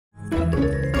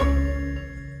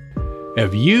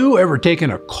Have you ever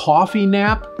taken a coffee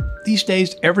nap? These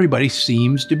days, everybody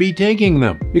seems to be taking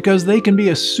them because they can be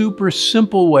a super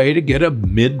simple way to get a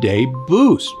midday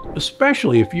boost,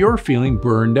 especially if you're feeling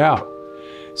burned out.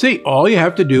 See, all you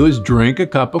have to do is drink a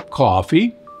cup of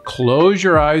coffee, close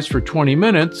your eyes for 20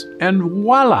 minutes, and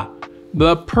voila,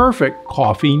 the perfect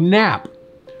coffee nap.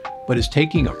 But is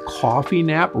taking a coffee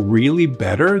nap really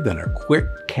better than a quick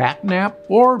cat nap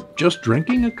or just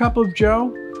drinking a cup of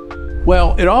joe?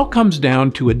 Well, it all comes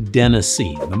down to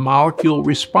adenosine, the molecule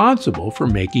responsible for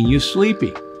making you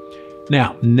sleepy.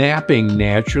 Now, napping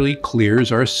naturally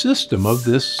clears our system of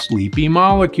this sleepy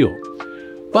molecule.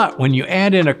 But when you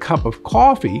add in a cup of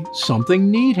coffee,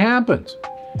 something neat happens.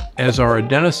 As our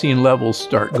adenosine levels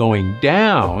start going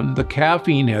down, the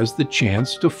caffeine has the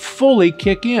chance to fully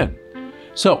kick in.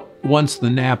 So, once the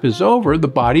nap is over, the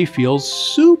body feels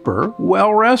super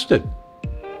well rested.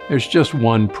 There's just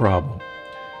one problem.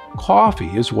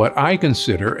 Coffee is what I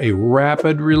consider a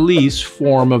rapid release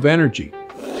form of energy,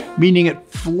 meaning it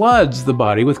floods the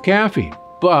body with caffeine,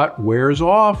 but wears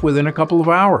off within a couple of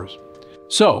hours.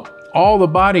 So, all the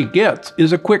body gets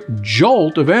is a quick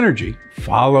jolt of energy,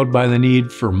 followed by the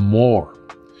need for more.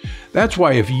 That's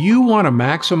why if you want to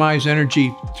maximize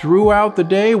energy throughout the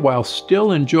day while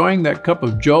still enjoying that cup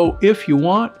of joe if you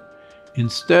want,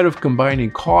 instead of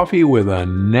combining coffee with a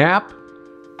nap,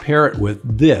 pair it with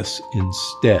this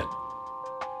instead.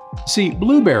 See,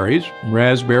 blueberries,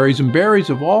 raspberries, and berries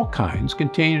of all kinds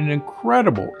contain an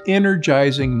incredible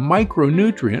energizing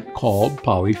micronutrient called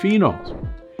polyphenols.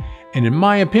 And in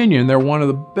my opinion, they're one of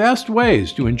the best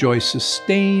ways to enjoy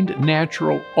sustained,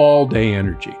 natural, all-day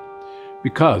energy.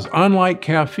 Because unlike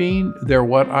caffeine, they're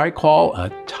what I call a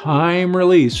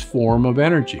time-release form of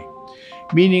energy,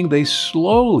 meaning they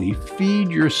slowly feed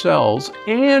your cells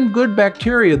and good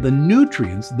bacteria the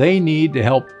nutrients they need to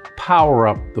help power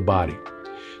up the body,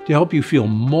 to help you feel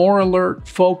more alert,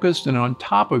 focused, and on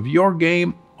top of your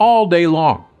game all day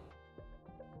long.